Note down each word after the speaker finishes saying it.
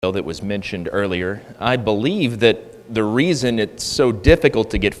that was mentioned earlier. I believe that the reason it's so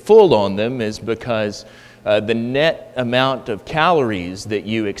difficult to get full on them is because the net amount of calories that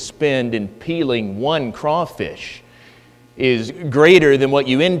you expend in peeling one crawfish is greater than what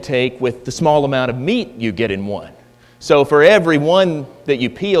you intake with the small amount of meat you get in one. So for every one that you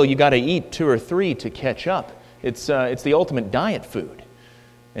peel, you got to eat 2 or 3 to catch up. It's the ultimate diet food.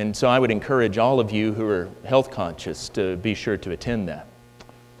 And so I would encourage all of you who are health conscious to be sure to attend that.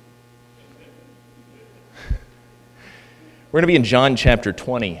 We're going to be in John chapter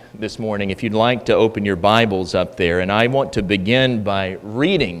 20 this morning, if you'd like to open your Bibles up there. And I want to begin by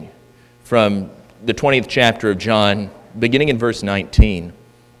reading from the 20th chapter of John, beginning in verse 19.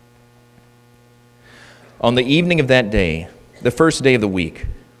 On the evening of that day, the first day of the week,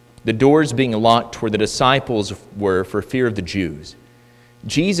 the doors being locked where the disciples were for fear of the Jews,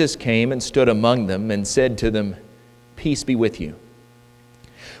 Jesus came and stood among them and said to them, "Peace be with you."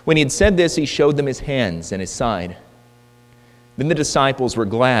 When he had said this, he showed them his hands and his side. Then the disciples were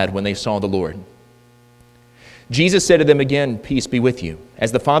glad when they saw the Lord. Jesus said to them again, "Peace be with you.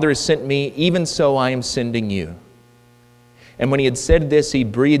 As the Father has sent me, even so I am sending you." And when he had said this, he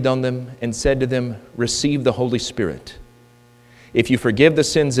breathed on them and said to them, "Receive the Holy Spirit. If you forgive the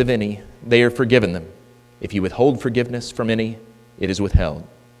sins of any, they are forgiven them. If you withhold forgiveness from any, it is withheld."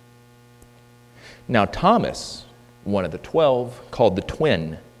 Now Thomas, one of the 12, called the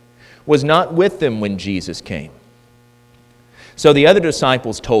twin, was not with them when Jesus came. So the other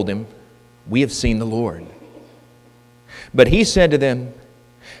disciples told him, "We have seen the Lord." But he said to them,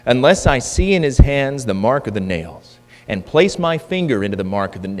 "Unless I see in his hands the mark of the nails, and place my finger into the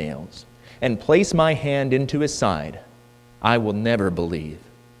mark of the nails, and place my hand into his side, I will never believe."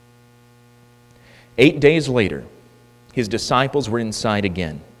 8 days later, his disciples were inside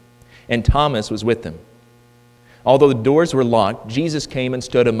again, and Thomas was with them. Although the doors were locked, Jesus came and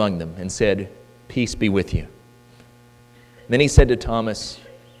stood among them and said, "Peace be with you." Then he said to Thomas,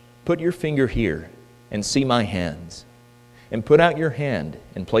 "Put your finger here and see my hands, and put out your hand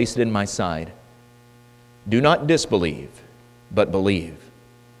and place it in my side. Do not disbelieve, but believe."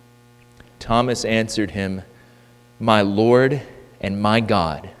 Thomas answered him, "My Lord and my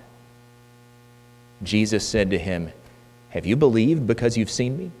God." Jesus said to him, "Have you believed because you've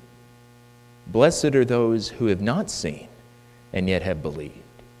seen me? Blessed are those who have not seen and yet have believed."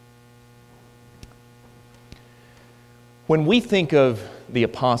 When we think of the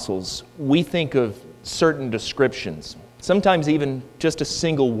apostles, we think of certain descriptions, sometimes even just a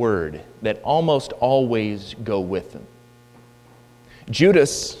single word that almost always go with them.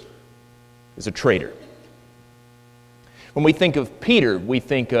 Judas is a traitor. When we think of Peter, we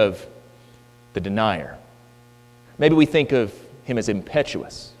think of the denier. Maybe we think of him as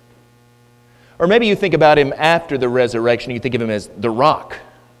impetuous. Or maybe you think about him after the resurrection, you think of him as the rock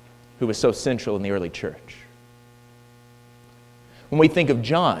who was so central in the early church. When we think of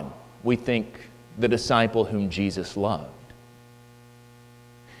John, we think the disciple whom Jesus loved.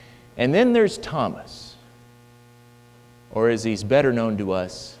 And then there's Thomas, or as he's better known to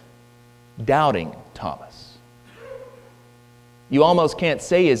us, Doubting Thomas. You almost can't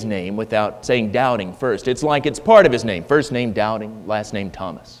say his name without saying Doubting first. It's like it's part of his name. First name Doubting, last name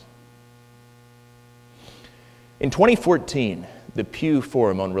Thomas. In 2014, the Pew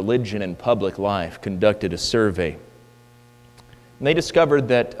Forum on Religion and Public Life conducted a survey. And they discovered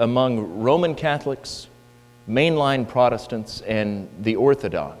that among Roman Catholics, mainline Protestants, and the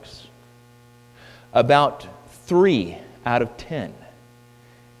Orthodox, about 3 out of 10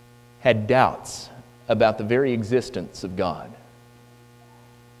 had doubts about the very existence of God.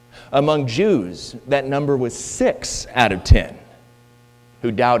 Among Jews, that number was 6 out of 10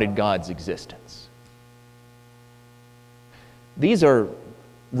 who doubted God's existence. These are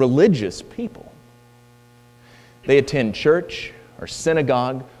religious people. They attend church or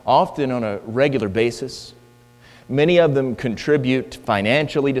synagogue, often on a regular basis. Many of them contribute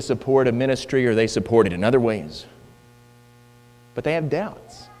financially to support a ministry, or they support it in other ways. But they have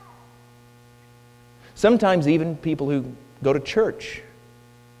doubts. Sometimes even people who go to church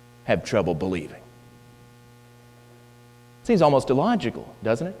have trouble believing. Seems almost illogical,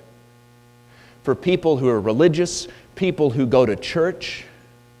 doesn't it? For people who are religious, people who go to church,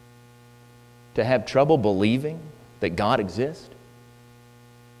 to have trouble believing that God exists.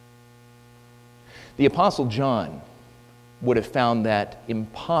 The Apostle John would have found that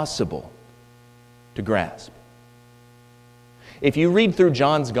impossible to grasp. If you read through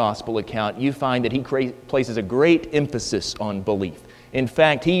John's gospel account, you find that he places a great emphasis on belief. In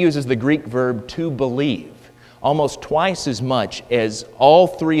fact, he uses the Greek verb to believe almost twice as much as all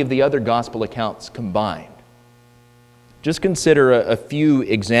 3 of the other gospel accounts combined. Just consider a few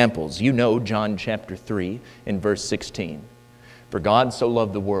examples. You know John chapter 3 and verse 16. For God so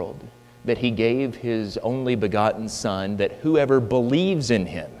loved the world that He gave His only begotten Son, that whoever believes in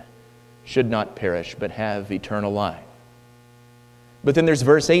Him should not perish but have eternal life. But then there's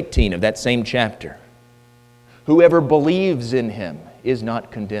verse 18 of that same chapter. Whoever believes in Him is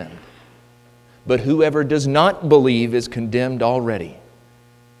not condemned, but whoever does not believe is condemned already,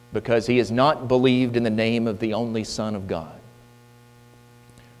 because he has not believed in the name of the only Son of God.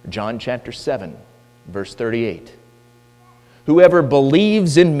 John chapter 7, verse 38. Whoever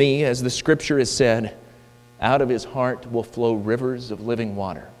believes in me, as the Scripture has said, out of his heart will flow rivers of living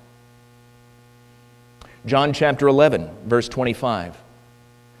water. John chapter 11, verse 25.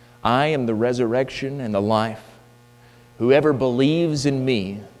 I am the resurrection and the life. Whoever believes in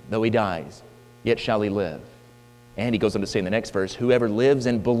me, though he dies, yet shall he live. And he goes on to say in the next verse, whoever lives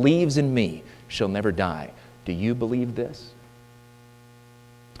and believes in me shall never die. Do you believe this?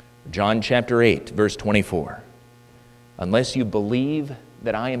 John chapter 8, verse 24. Unless you believe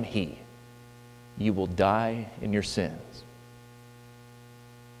that I am He, you will die in your sins.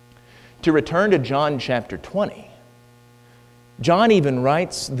 To return to John chapter 20, John even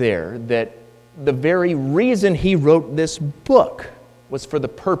writes there that the very reason he wrote this book was for the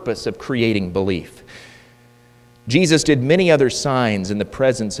purpose of creating belief. Jesus did many other signs in the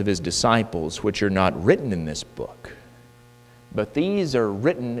presence of His disciples, which are not written in this book. But these are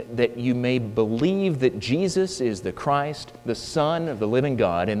written that you may believe that Jesus is the Christ, the Son of the living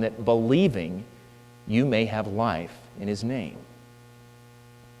God, and that believing you may have life in His name.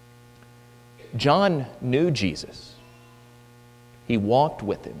 John knew Jesus. He walked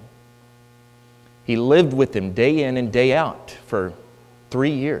with Him. He lived with Him day in and day out for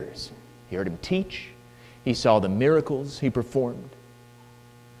 3 years. He heard Him teach. He saw the miracles He performed.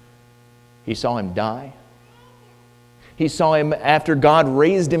 He saw Him die. He saw Him after God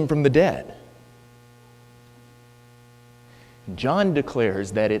raised Him from the dead. John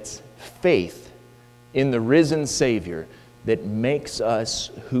declares that it's faith in the risen Savior that makes us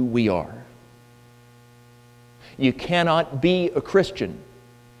who we are. You cannot be a Christian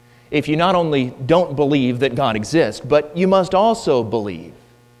if you not only don't believe that God exists, but you must also believe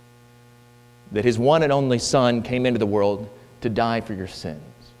that His one and only Son came into the world to die for your sins.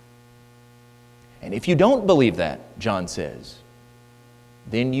 And if you don't believe that, John says,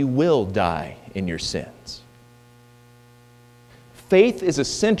 then you will die in your sins. Faith is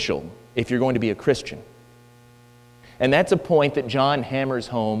essential if you're going to be a Christian. And that's a point that John hammers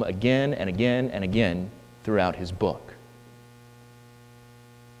home again and again and again throughout his book.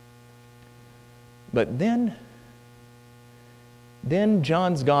 But then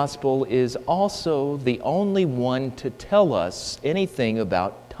John's Gospel is also the only one to tell us anything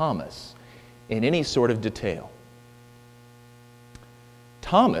about Thomas in any sort of detail.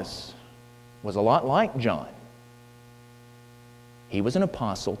 Thomas was a lot like John. He was an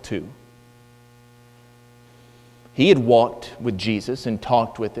apostle too. He had walked with Jesus and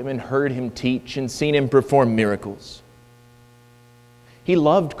talked with Him and heard Him teach and seen Him perform miracles. He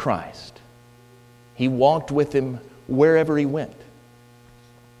loved Christ. He walked with Him wherever He went.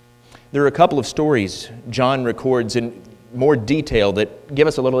 There are a couple of stories John records in more detail that give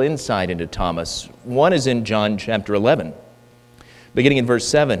us a little insight into Thomas. One is in John chapter 11, beginning in verse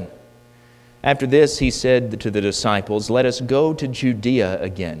 7. After this, He said to the disciples, "Let us go to Judea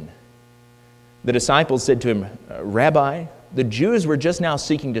again." The disciples said to Him, "Rabbi, the Jews were just now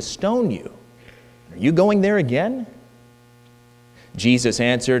seeking to stone you. Are you going there again?" Jesus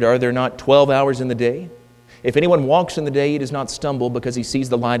answered, "Are there not 12 hours in the day? If anyone walks in the day, he does not stumble because he sees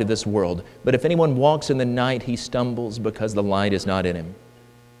the light of this world. But if anyone walks in the night, he stumbles because the light is not in him."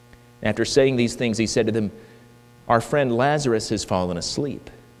 After saying these things, He said to them, "Our friend Lazarus has fallen asleep,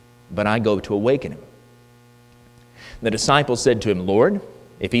 but I go to awaken him." The disciples said to Him, "Lord,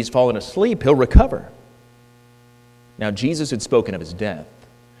 if he's fallen asleep, he'll recover." Now Jesus had spoken of his death,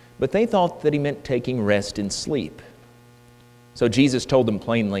 but they thought that He meant taking rest in sleep. So Jesus told them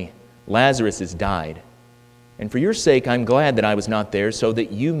plainly, "Lazarus has died. And for your sake, I'm glad that I was not there, so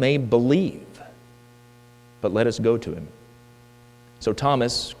that you may believe. But let us go to him." So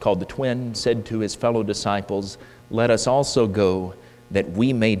Thomas, called the twin, said to his fellow disciples, "Let us also go, that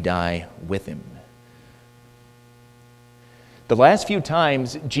we may die with him." The last few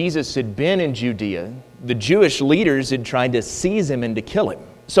times Jesus had been in Judea, the Jewish leaders had tried to seize Him and to kill Him.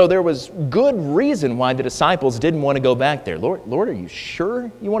 So there was good reason why the disciples didn't want to go back there. Lord, are you sure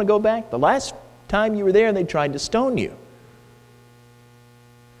you want to go back? The last time you were there, they tried to stone you.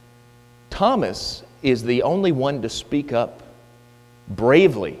 Thomas is the only one to speak up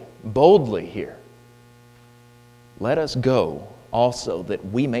bravely, boldly here. let us go also that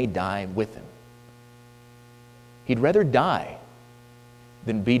we may die with him. He'd rather die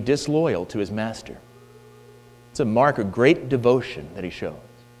than be disloyal to his master. It's a mark of great devotion that he shows.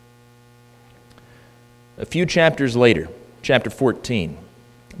 A few chapters later, chapter 14,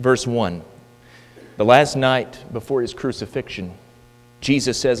 verse 1, the last night before his crucifixion,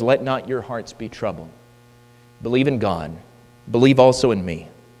 Jesus says, "Let not your hearts be troubled. Believe in God. Believe also in me.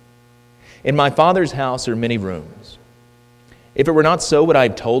 In my Father's house are many rooms. If it were not so, would I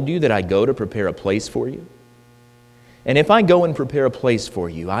have told you that I go to prepare a place for you? And if I go and prepare a place for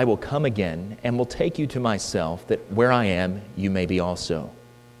you, I will come again and will take you to myself, that where I am, you may be also.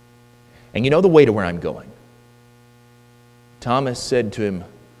 And you know the way to where I'm going." Thomas said to him,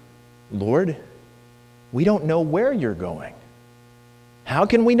 "Lord, we don't know where you're going. How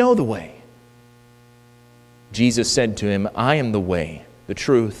can we know the way?" Jesus said to him, "I am the way, the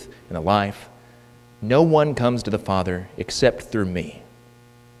truth, and the life. No one comes to the Father except through me."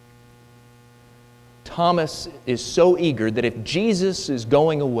 Thomas is so eager that if Jesus is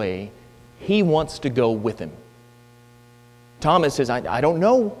going away, he wants to go with him. Thomas says, I don't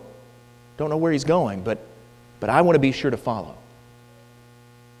know where he's going, but I want to be sure to follow.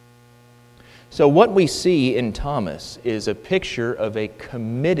 So what we see in Thomas is a picture of a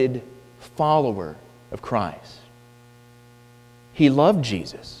committed follower of Christ. He loved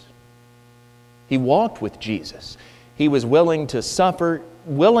Jesus. He walked with Jesus. He was willing to suffer,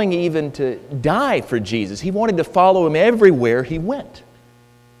 willing even to die for Jesus. He wanted to follow him everywhere he went.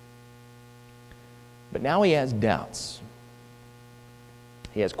 But now he has doubts.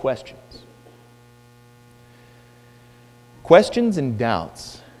 He has questions. Questions and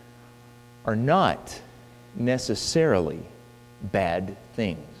doubts are not necessarily bad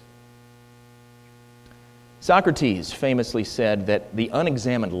things. Socrates famously said that the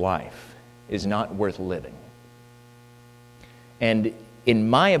unexamined life is not worth living. And in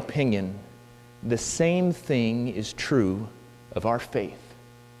my opinion, the same thing is true of our faith.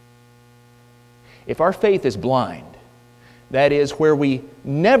 If our faith is blind, that is, where we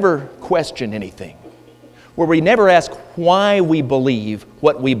never question anything, where we never ask why we believe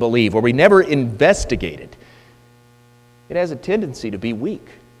what we believe, where we never investigate it, it has a tendency to be weak.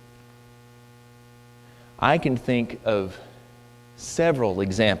 I can think of several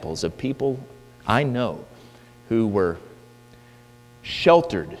examples of people I know who were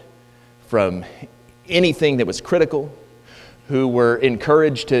sheltered from anything that was critical, who were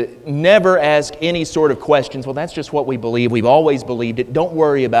encouraged to never ask any sort of questions. Well, that's just what we believe. We've always believed it. Don't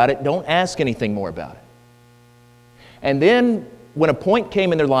worry about it. Don't ask anything more about it. And then when a point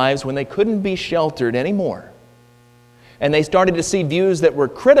came in their lives when they couldn't be sheltered anymore, and they started to see views that were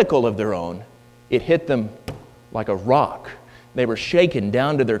critical of their own, it hit them like a rock. They were shaken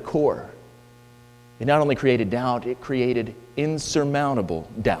down to their core. It not only created doubt, it created insurmountable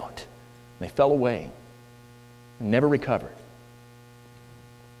doubt. They fell away and never recovered.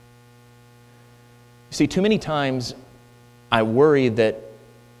 You see, too many times I worry that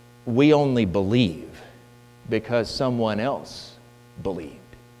we only believe because someone else believed.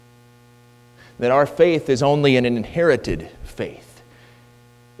 That our faith is only an inherited faith.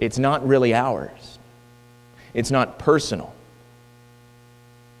 It's not really ours. It's not personal.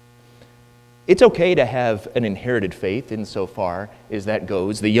 It's okay to have an inherited faith insofar as that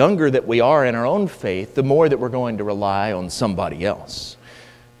goes. The younger that we are in our own faith, the more that we're going to rely on somebody else.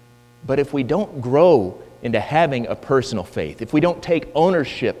 But if we don't grow into having a personal faith, if we don't take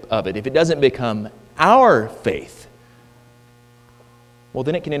ownership of it, if it doesn't become our faith, well,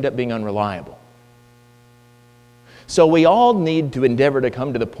 then it can end up being unreliable. So we all need to endeavor to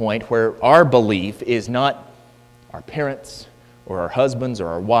come to the point where our belief is not our parents' or our husbands or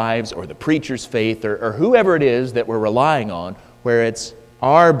our wives or the preacher's faith or whoever it is that we're relying on, where it's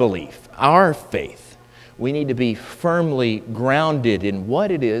our belief, our faith. We need to be firmly grounded in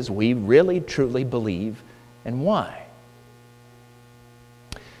what it is we really truly believe and why.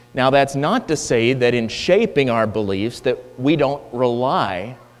 Now, that's not to say that in shaping our beliefs that we don't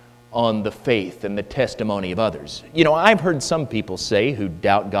rely on the faith and the testimony of others. You know, I've heard some people say who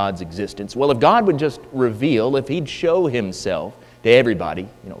doubt God's existence, well, if God would just reveal, if He'd show Himself to everybody,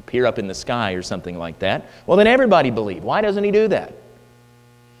 appear up in the sky or something like that, well, then everybody believe. Why doesn't He do that?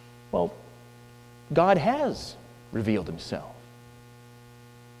 Well, God has revealed Himself.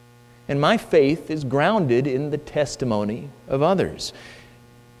 And my faith is grounded in the testimony of others.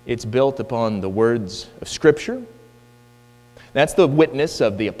 It's built upon the words of Scripture. That's the witness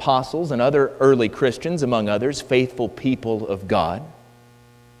of the apostles and other early Christians, among others, faithful people of God.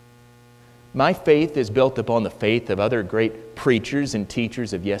 My faith is built upon the faith of other great preachers and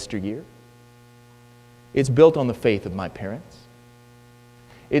teachers of yesteryear. It's built on the faith of my parents.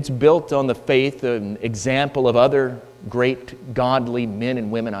 It's built on the faith and example of other great godly men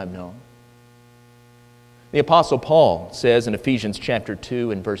and women I've known. The Apostle Paul says in Ephesians chapter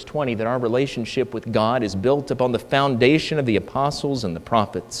 2 and verse 20 that our relationship with God is built upon the foundation of the apostles and the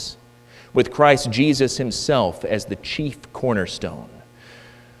prophets, with Christ Jesus Himself as the chief cornerstone.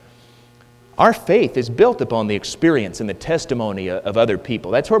 Our faith is built upon the experience and the testimony of other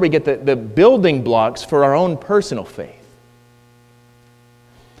people. That's where we get the building blocks for our own personal faith.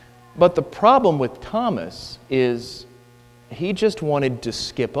 But the problem with Thomas is he just wanted to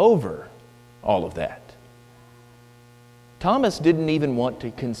skip over all of that. Thomas didn't even want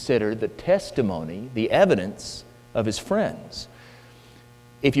to consider the testimony, the evidence of his friends.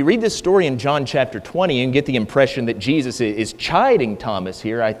 If you read this story in John chapter 20 and get the impression that Jesus is chiding Thomas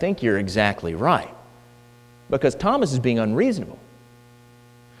here, I think you're exactly right. Because Thomas is being unreasonable.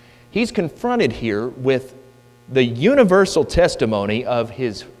 He's confronted here with the universal testimony of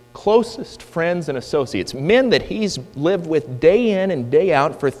his closest friends and associates, men that he's lived with day in and day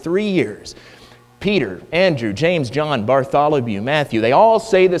out for 3 years. Peter, Andrew, James, John, Bartholomew, Matthew, they all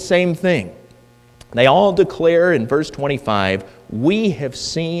say the same thing. They all declare in verse 25, "We have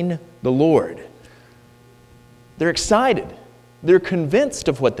seen the Lord." They're excited. They're convinced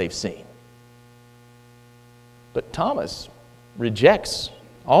of what they've seen. But Thomas rejects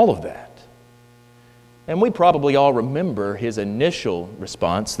all of that. And we probably all remember his initial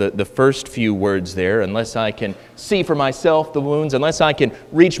response, the first few words there, "Unless I can see for myself the wounds, unless I can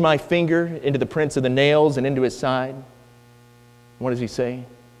reach my finger into the prints of the nails and into His side." What does he say?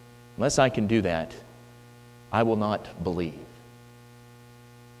 "Unless I can do that, I will not believe."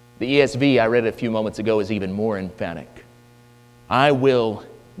 The ESV I read a few moments ago is even more emphatic. "I will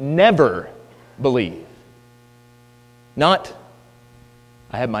never believe." Not,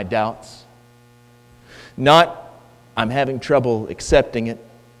 "I have my doubts." Not, "I'm having trouble accepting it."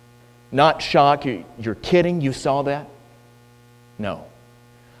 Not, "Shock, you're kidding, you saw that." No.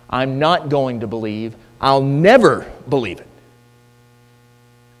 "I'm not going to believe. I'll never believe it."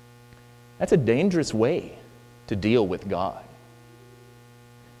 That's a dangerous way to deal with God.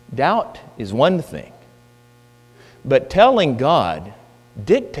 Doubt is one thing, but telling God,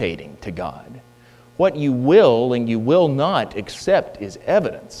 dictating to God, what you will and you will not accept as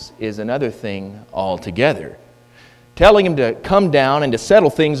evidence is another thing altogether. Telling Him to come down and to settle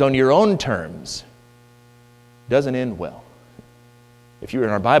things on your own terms doesn't end well. If you were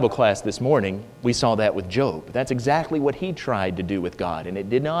in our Bible class this morning, we saw that with Job. That's exactly what he tried to do with God, and it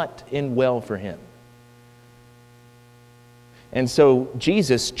did not end well for him. And so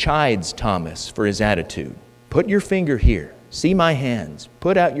Jesus chides Thomas for his attitude. "Put your finger here. See my hands.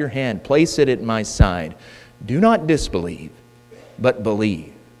 Put out your hand. Place it at my side. Do not disbelieve, but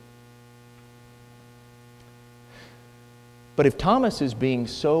believe." But if Thomas is being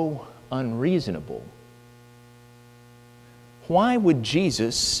so unreasonable, why would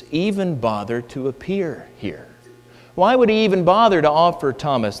Jesus even bother to appear here? Why would He even bother to offer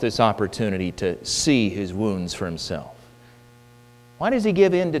Thomas this opportunity to see his wounds for himself? Why does He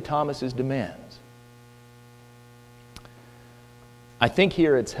give in to Thomas's demands? I think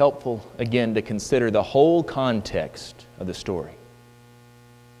here it's helpful, again, to consider the whole context of the story.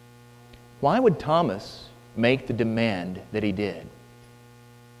 Why would Thomas make the demand that he did?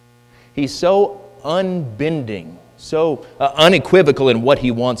 He's so unbending, so unequivocal in what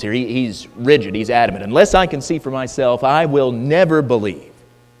he wants here. He's rigid, he's adamant. "Unless I can see for myself, I will never believe."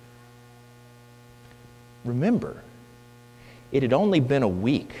 Remember, it had only been a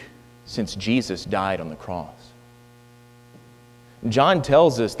week since Jesus died on the cross. John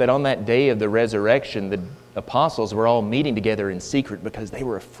tells us that on that day of the resurrection, the apostles were all meeting together in secret because they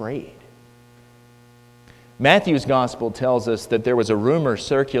were afraid. Matthew's gospel tells us that there was a rumor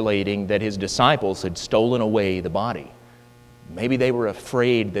circulating that his disciples had stolen away the body. Maybe they were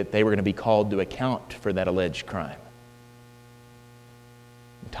afraid that they were going to be called to account for that alleged crime.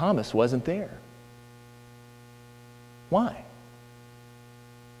 Thomas wasn't there. Why?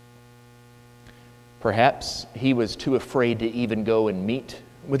 Perhaps he was too afraid to even go and meet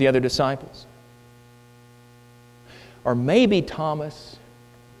with the other disciples. Or maybe Thomas,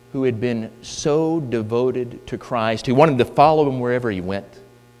 who had been so devoted to Christ, who wanted to follow Him wherever He went,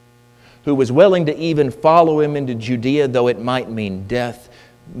 who was willing to even follow Him into Judea, though it might mean death,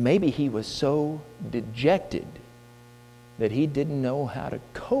 maybe he was so dejected that he didn't know how to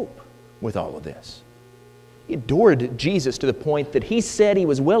cope with all of this. He adored Jesus to the point that he said he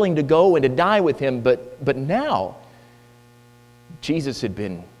was willing to go and to die with Him, but now Jesus had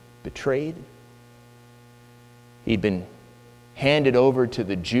been betrayed. He'd been handed over to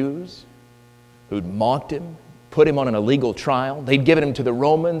the Jews, who'd mocked him, put him on an illegal trial. They'd given him to the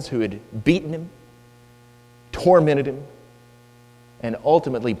Romans who had beaten him, tormented him, and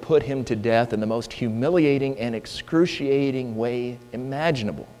ultimately put him to death in the most humiliating and excruciating way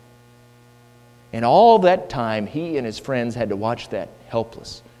imaginable. And all that time, he and his friends had to watch that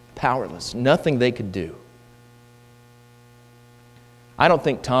helpless, powerless, nothing they could do. I don't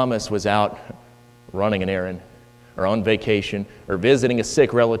think Thomas was out running an errand or on vacation or visiting a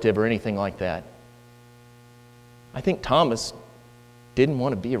sick relative or anything like that. I think Thomas didn't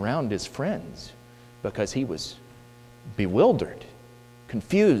want to be around his friends because he was bewildered,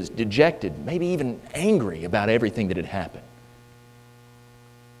 confused, dejected, maybe even angry about everything that had happened.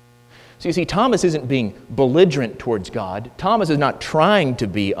 So you see, Thomas isn't being belligerent towards God. Thomas is not trying to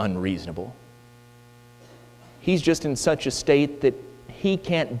be unreasonable. He's just in such a state that he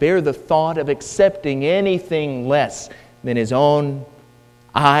can't bear the thought of accepting anything less than his own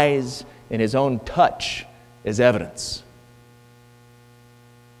eyes and his own touch as evidence.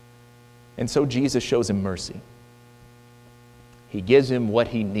 And so Jesus shows him mercy. He gives him what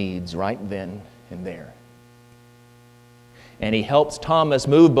he needs right then and there. And he helps Thomas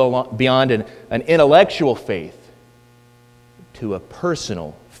move beyond an intellectual faith to a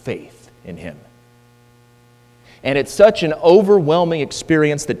personal faith in him. And it's such an overwhelming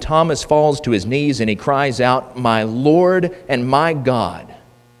experience that Thomas falls to his knees and he cries out, "My Lord and my God."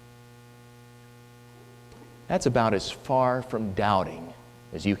 That's about as far from doubting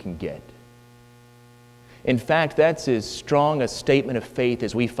as you can get. In fact, that's as strong a statement of faith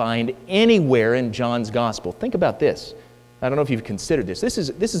as we find anywhere in John's Gospel. Think about this. I don't know if you've considered this. This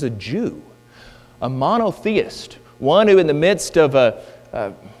is a Jew, a monotheist, one who in the midst of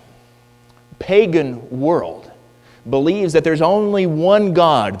a pagan world believes that there's only one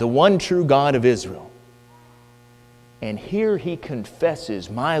God, the one true God of Israel. And here he confesses,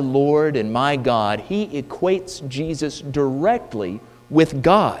 "My Lord and my God." He equates Jesus directly with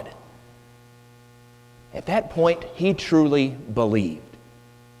God. At that point, he truly believed.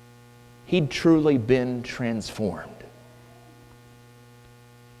 He'd truly been transformed.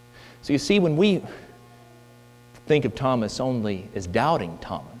 So you see, when we think of Thomas only as doubting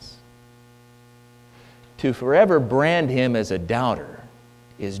Thomas, to forever brand him as a doubter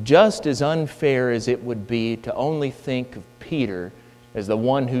is just as unfair as it would be to only think of Peter as the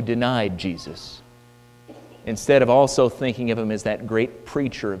one who denied Jesus, instead of also thinking of him as that great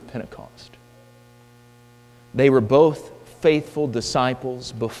preacher of Pentecost. They were both faithful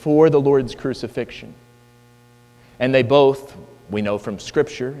disciples before the Lord's crucifixion. And they both, we know from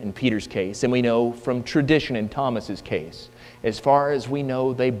Scripture in Peter's case, and we know from tradition in Thomas's case, as far as we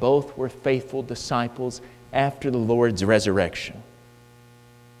know, they both were faithful disciples after the Lord's resurrection.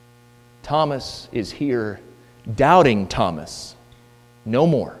 Thomas is here doubting Thomas no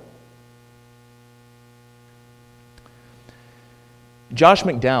more. Josh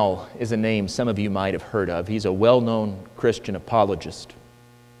McDowell is a name some of you might have heard of. He's a well-known Christian apologist.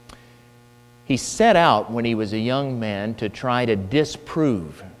 He set out when he was a young man to try to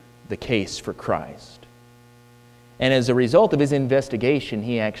disprove the case for Christ. And as a result of his investigation,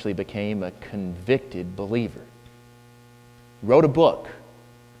 he actually became a convicted believer. He wrote a book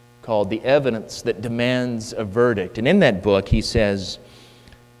called The Evidence That Demands a Verdict. And in that book, he says,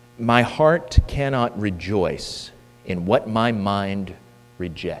 "My heart cannot rejoice in what my mind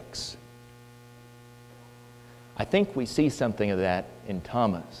rejects." I think we see something of that in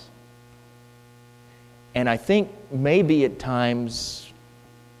Thomas. And I think maybe at times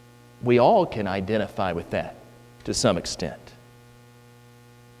we all can identify with that to some extent.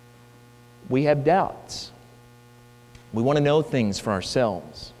 We have doubts. We want to know things for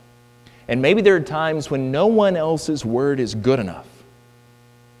ourselves. And maybe there are times when no one else's word is good enough.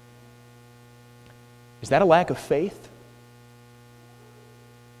 Is that a lack of faith?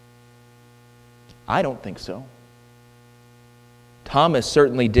 I don't think so. Thomas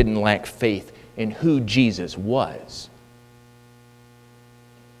certainly didn't lack faith in who Jesus was.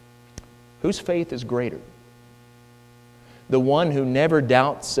 Whose faith is greater? The one who never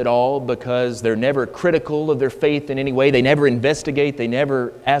doubts at all because they're never critical of their faith in any way. They never investigate. They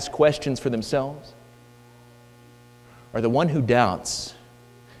never ask questions for themselves. Or the one who doubts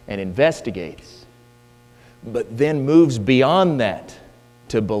and investigates, but then moves beyond that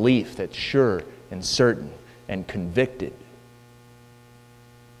to belief that's sure and certain and convicted.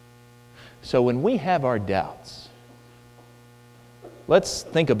 So when we have our doubts, let's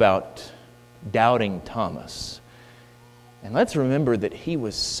think about doubting Thomas. And let's remember that he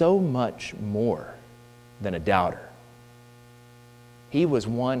was so much more than a doubter. He was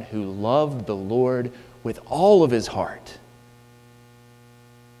one who loved the Lord with all of his heart.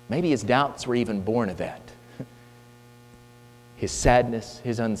 Maybe his doubts were even born of that. His sadness,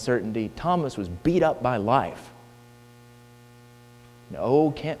 his uncertainty. Thomas was beat up by life. And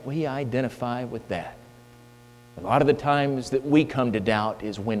oh, can't we identify with that? A lot of the times that we come to doubt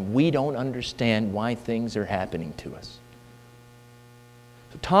is when we don't understand why things are happening to us.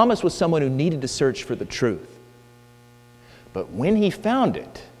 So Thomas was someone who needed to search for the truth. But when he found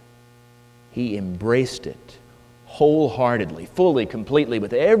it, he embraced it wholeheartedly, fully, completely,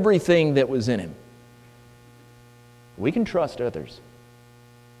 with everything that was in him. We can trust others,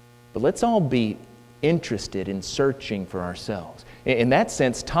 but let's all be interested in searching for ourselves. In that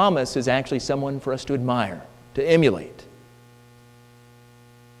sense, Thomas is actually someone for us to admire, to emulate.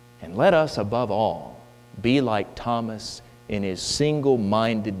 And let us, above all, be like Thomas in his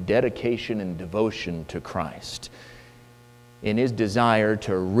single-minded dedication and devotion to Christ, in his desire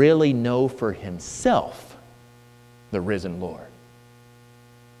to really know for himself the risen Lord.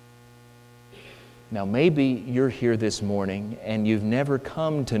 Now, maybe you're here this morning and you've never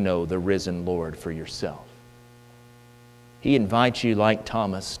come to know the risen Lord for yourself. He invites you, like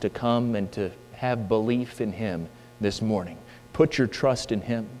Thomas, to come and to have belief in Him this morning. Put your trust in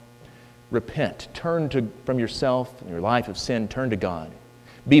Him. Repent. Turn from yourself and your life of sin. Turn to God.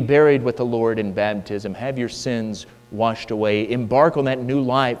 Be buried with the Lord in baptism. Have your sins washed away. Embark on that new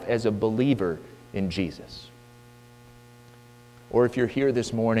life as a believer in Jesus. Or if you're here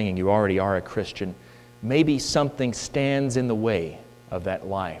this morning and you already are a Christian, maybe something stands in the way of that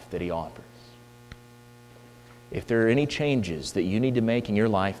life that He offers. If there are any changes that you need to make in your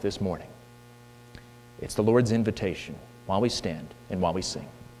life this morning, it's the Lord's invitation while we stand and while we sing.